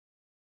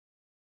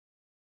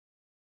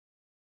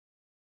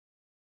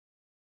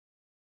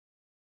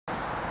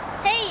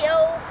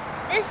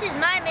This is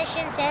my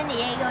mission, San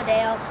Diego de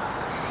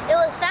Alcala. It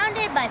was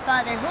founded by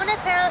Father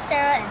Junipero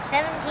Serra in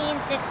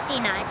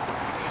 1769.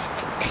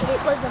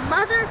 It was the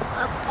mother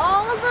of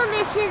all the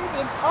missions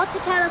in Alta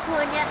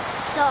California,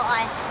 so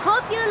I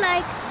hope you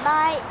like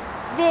my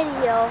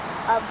video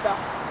of the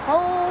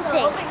whole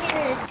thing. Over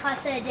here is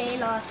Casa de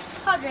los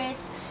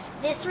Padres.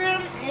 This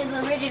room is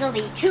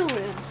originally 2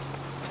 rooms.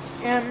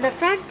 The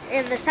front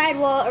and the side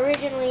wall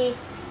originally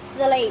to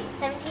the late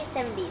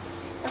 1770s.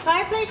 The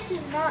fireplace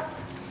is not,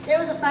 there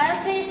was a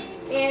fireplace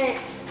and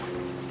it's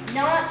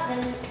not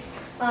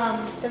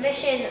the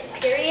mission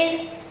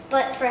period,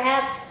 but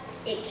perhaps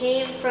it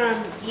came from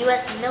the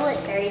U.S.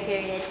 military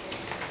period,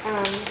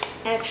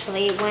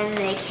 actually when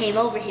they came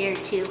over here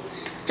to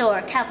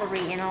store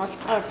cavalry and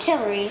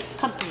artillery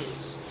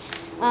companies.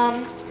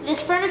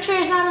 This furniture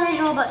is not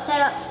original but set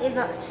up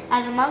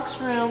as a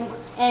monk's room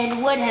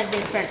and would have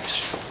been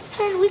furnished.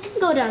 And we can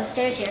go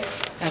downstairs here.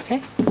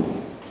 Okay.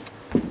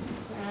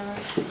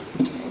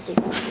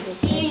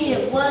 See,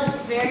 it was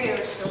very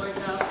restored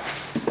though,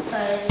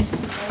 because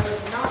they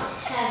would not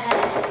have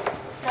had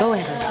such, go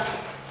ahead.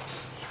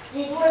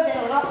 These would have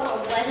been a lot more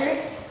weathered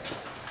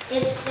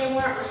if they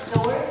weren't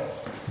restored.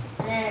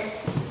 And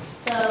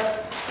so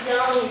you can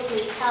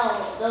obviously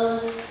tell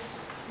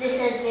this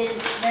has been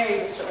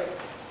very restored.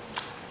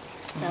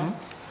 So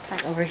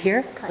over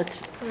here, let's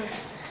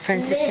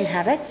Franciscan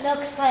habits.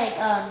 Looks like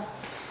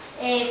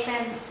a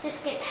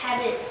Franciscan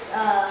habits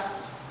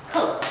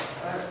coat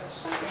or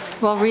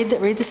something. Well, read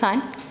the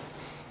sign.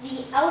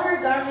 The outer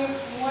garment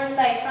worn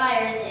by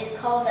friars is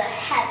called a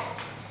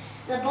habit.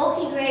 The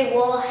bulky gray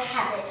wool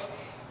habit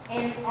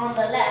on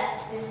the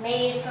left is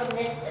made from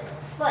this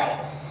display.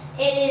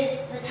 It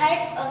is the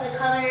type of the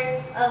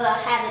color of a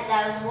habit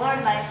that was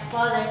worn by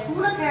Father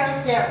Junipero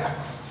Serra.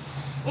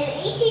 In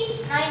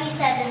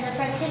 1897, the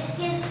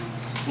Franciscans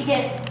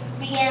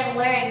began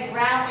wearing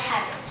brown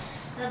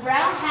habits. The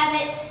brown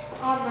habit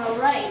on the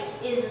right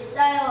is a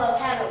style of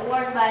habit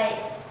worn by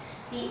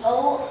the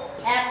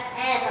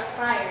OFN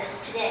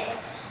friars today.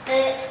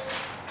 The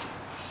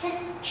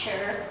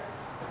cincture,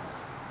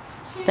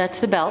 that's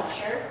the belt,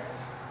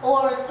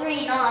 or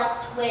 3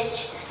 knots, which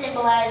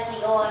symbolize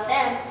the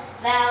OFM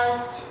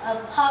vows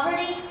of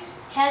poverty,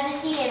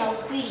 chastity, and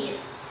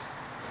obedience.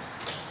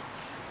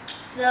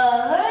 The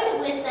hood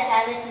with the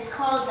habits is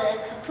called the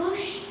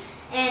capuche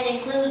and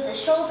includes a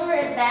shoulder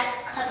and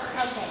back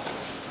cuffing.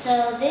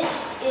 So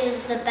this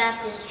is the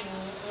baptistry.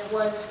 It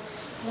was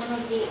one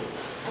of the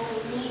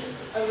only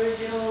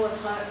original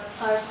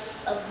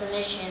parts of the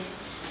mission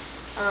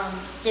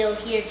still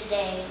here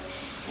today,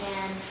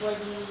 and was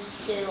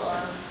used to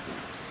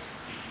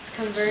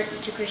convert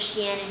to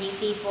Christianity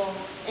people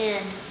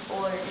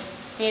or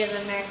Native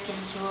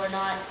Americans who are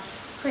not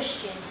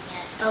Christian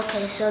yet.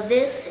 Okay, so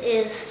this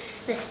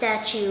is the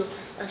statue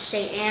of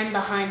St. Anne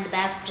behind the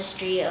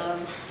baptistry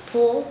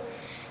pool,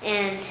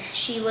 and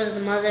she was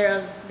the mother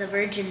of the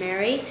Virgin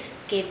Mary,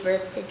 gave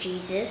birth to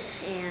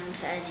Jesus, and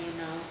as you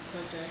know,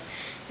 was a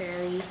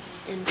very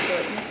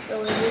important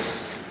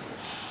religious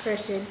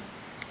person,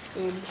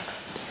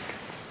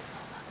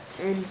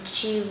 and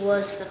she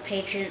was the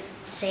patron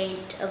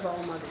saint of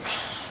all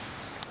mothers.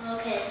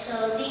 Okay,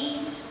 so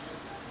these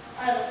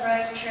are the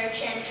front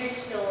church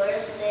entrance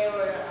doors. They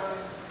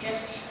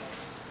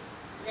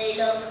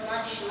look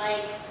much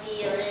like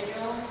the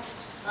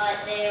originals, but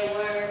they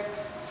were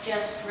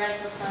just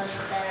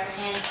replicas that are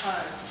hand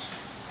carved.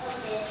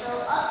 Okay, so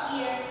up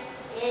here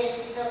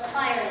is the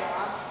choir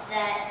loft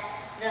that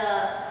the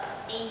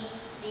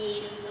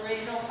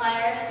original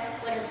choir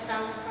would have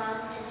sung from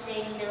to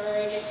sing the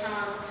religious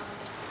songs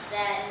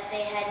that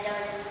they had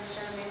done in the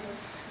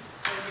sermons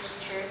of this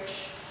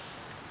church.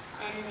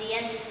 And the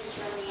entrance is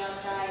from the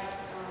outside. I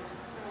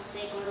don't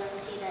think we're going to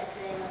see that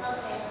today.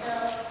 Okay, so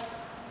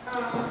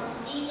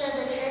these are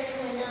the church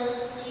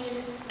windows. Do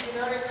you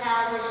notice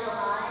how they're so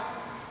high?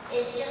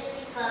 It's just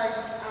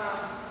because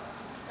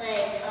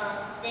they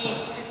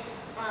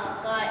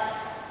got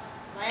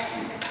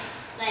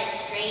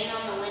less strain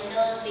on the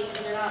windows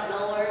because they're not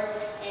lower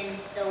and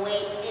the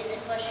weight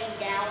isn't pushing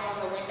down on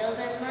the windows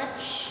as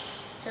much,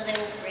 so they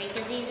won't break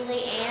as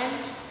easily.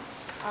 And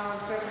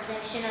for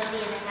protection of the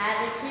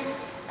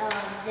inhabitants,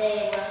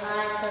 they were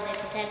high, so they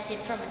protected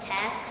from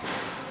attacks.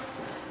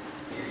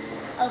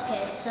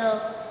 Okay, so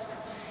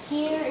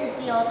here is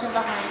the altar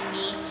behind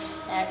me,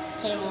 that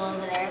table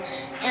over there.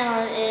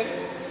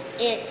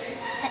 It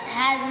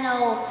has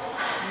no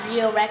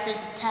real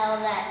records to tell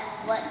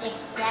what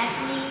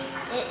exactly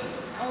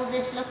all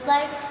this looked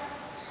like,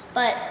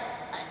 but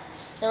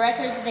the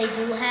records they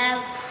do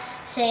have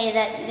say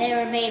that they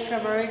were made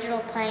from original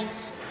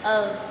planks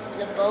of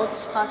the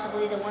boats,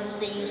 possibly the ones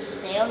they used to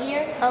sail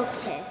here.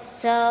 Okay,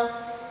 so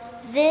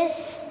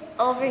this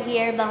over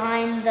here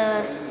behind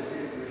the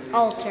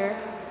altar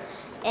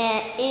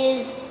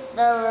is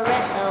the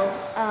Loretto,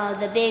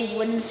 the big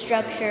wooden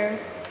structure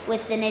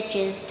with the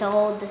niches to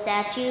hold the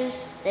statues.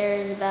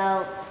 There's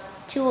about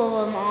 2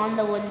 of them on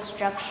the wooden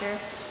structure.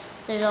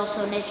 There's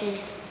also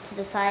niches to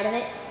the side of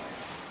it.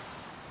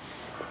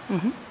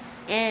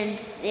 And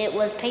it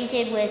was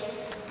painted with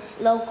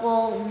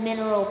local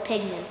mineral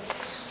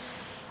pigments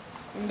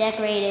and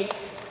decorated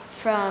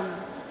from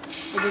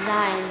the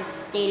designs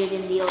stated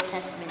in the Old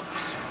Testament.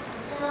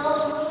 So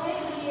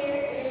right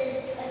here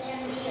is a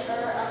chimney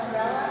or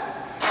umbrella,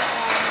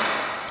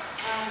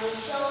 and it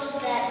shows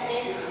that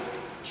this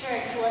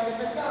church was a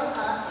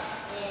basilica,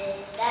 and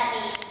that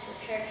means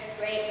a church of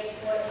great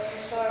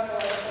historical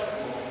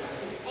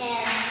importance,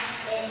 and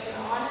it's an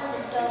honor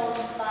bestowed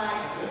by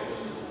the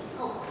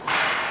Pope.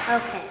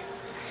 Okay,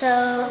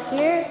 so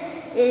here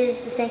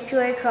is the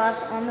sanctuary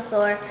cross on the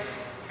floor,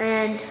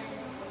 and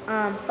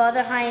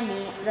Father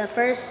Jaime, the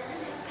first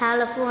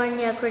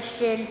California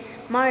Christian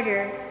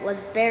martyr, was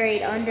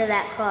buried under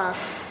that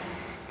cross.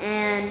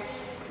 And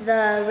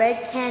the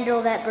red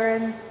candle that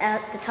burns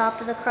at the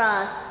top of the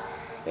cross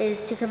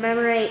is to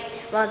commemorate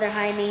Father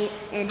Jaime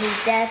and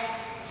his death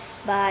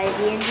by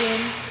the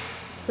Indians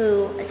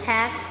who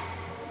attacked,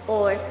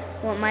 or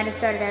what might have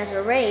started as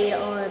a raid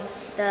on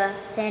the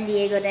San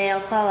Diego de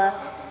Alcala,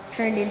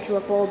 turned into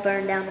a full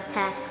burned down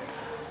attack.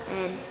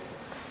 And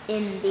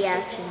in the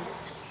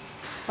actions,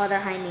 Father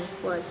Jaime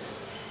was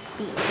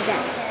beaten to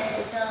death.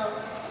 Okay, so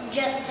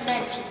just to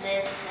mention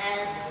this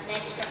as an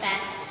extra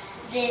fact,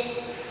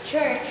 this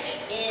church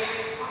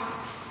is,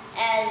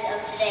 as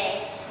of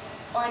today,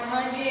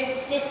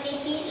 150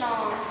 feet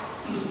long,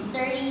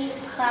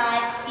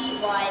 35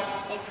 feet wide,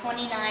 and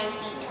 29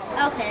 feet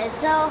tall. Okay,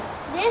 so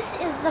this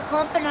is the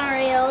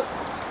campanario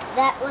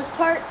that was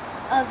part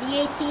of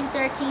the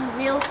 1813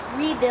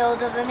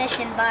 rebuild of the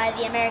mission by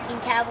the American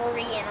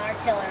cavalry and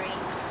artillery,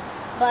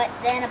 but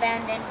then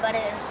abandoned, but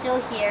it is still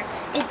here.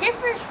 It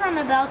differs from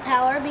a bell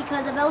tower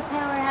because a bell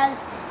tower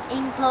has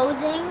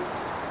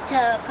enclosings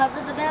to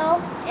cover the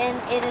bell,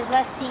 and it is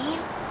less seen,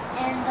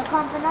 and the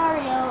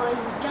campanario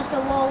is just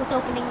a wall with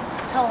openings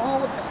to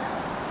hold the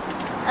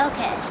bell.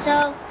 Okay,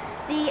 so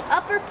the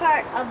upper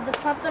part of the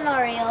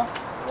campanario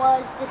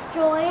was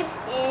destroyed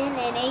in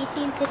an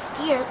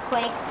 1860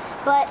 earthquake,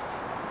 but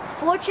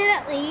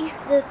fortunately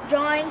the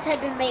drawings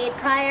had been made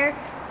prior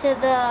to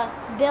the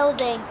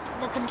building,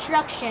 the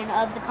construction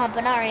of the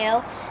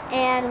campanario,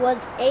 and was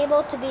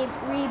able to be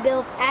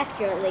rebuilt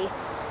accurately.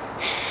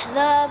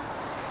 The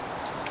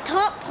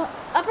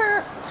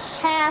upper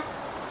half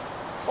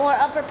or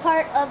upper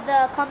part of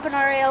the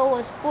campanario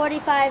was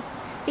 45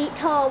 feet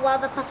tall, while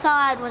the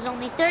facade was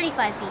only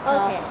 35 feet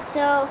tall. Okay,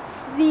 so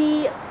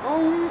the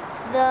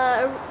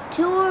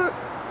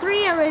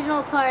three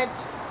original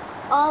parts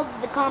of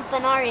the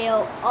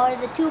campanario are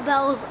the two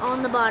bells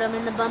on the bottom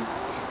and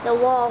the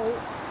wall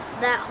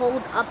that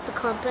hold up the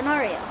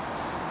campanario.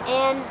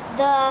 And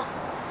the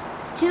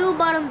two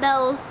bottom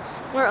bells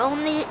were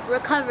only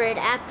recovered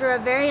after a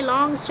very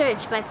long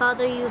search by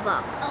Father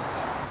Yubak.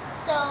 Okay,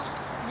 so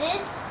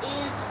this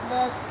is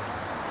the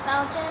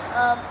fountain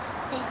of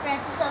St.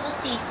 Francis of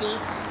Assisi.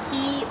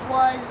 He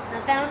was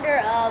the founder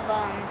of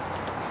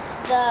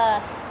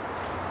the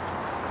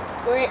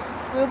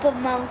group of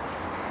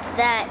monks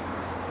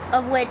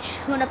of which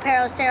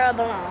Junipero Serra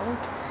belonged,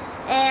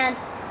 and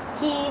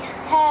he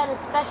had a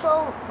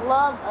special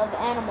love of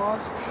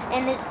animals,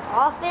 and it's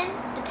often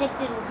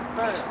depicted with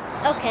birds.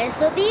 Okay,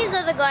 so these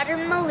are the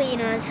garden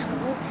molinas,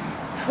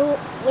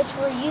 which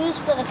were used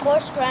for the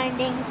coarse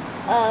grinding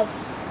of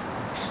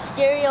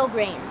cereal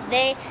grains.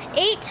 They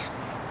ate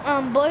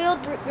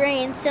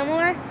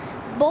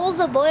bowls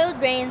of boiled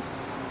grains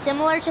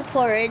similar to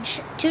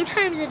porridge 2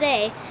 times a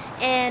day,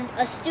 and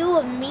a stew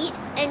of meat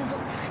and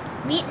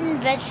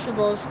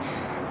vegetables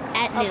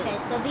at noon. Okay,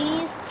 so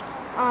these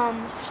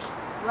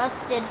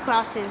rusted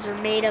crosses are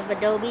made of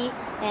adobe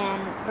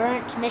and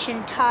burnt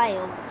mission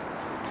tiles.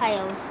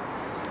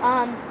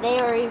 They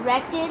are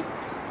erected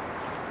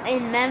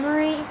in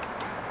memory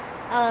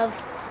of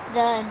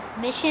the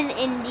mission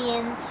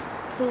Indians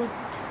who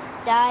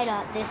died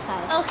on this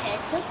side. Okay,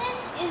 so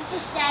this is the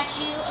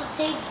statue of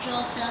St.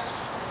 Joseph.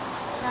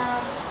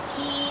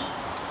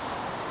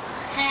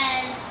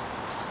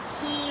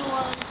 He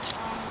was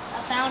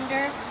a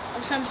founder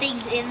of some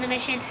things in the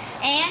mission,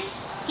 and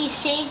he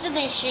saved the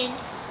mission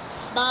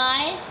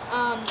by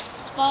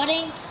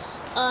spotting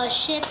a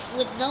ship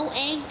with no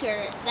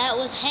anchor that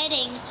was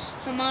heading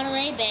for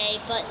Monterey Bay,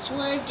 but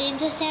swerved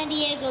into San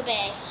Diego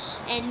Bay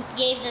and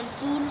gave them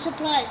food and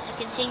supplies to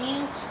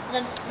continue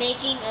the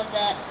making of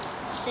the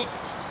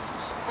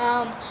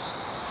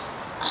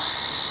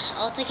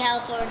Alta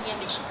California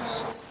missions.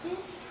 So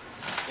this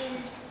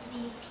is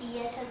the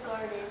Pieta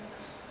Garden.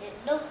 It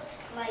looks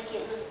like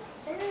it was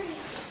very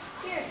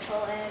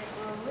spiritual and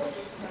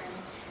religious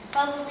garden.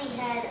 Probably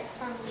had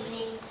some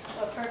meaning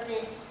or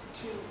purpose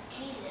to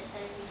Jesus,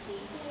 as you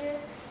see here,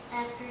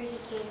 after he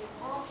came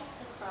off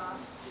the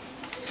cross.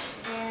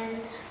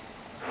 And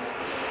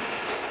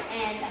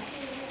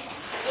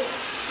if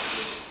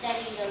you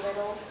studied a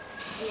little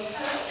in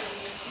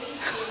history,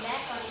 came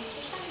back on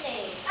Easter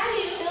Sunday.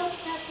 So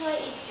that's why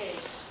Easter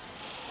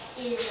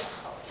is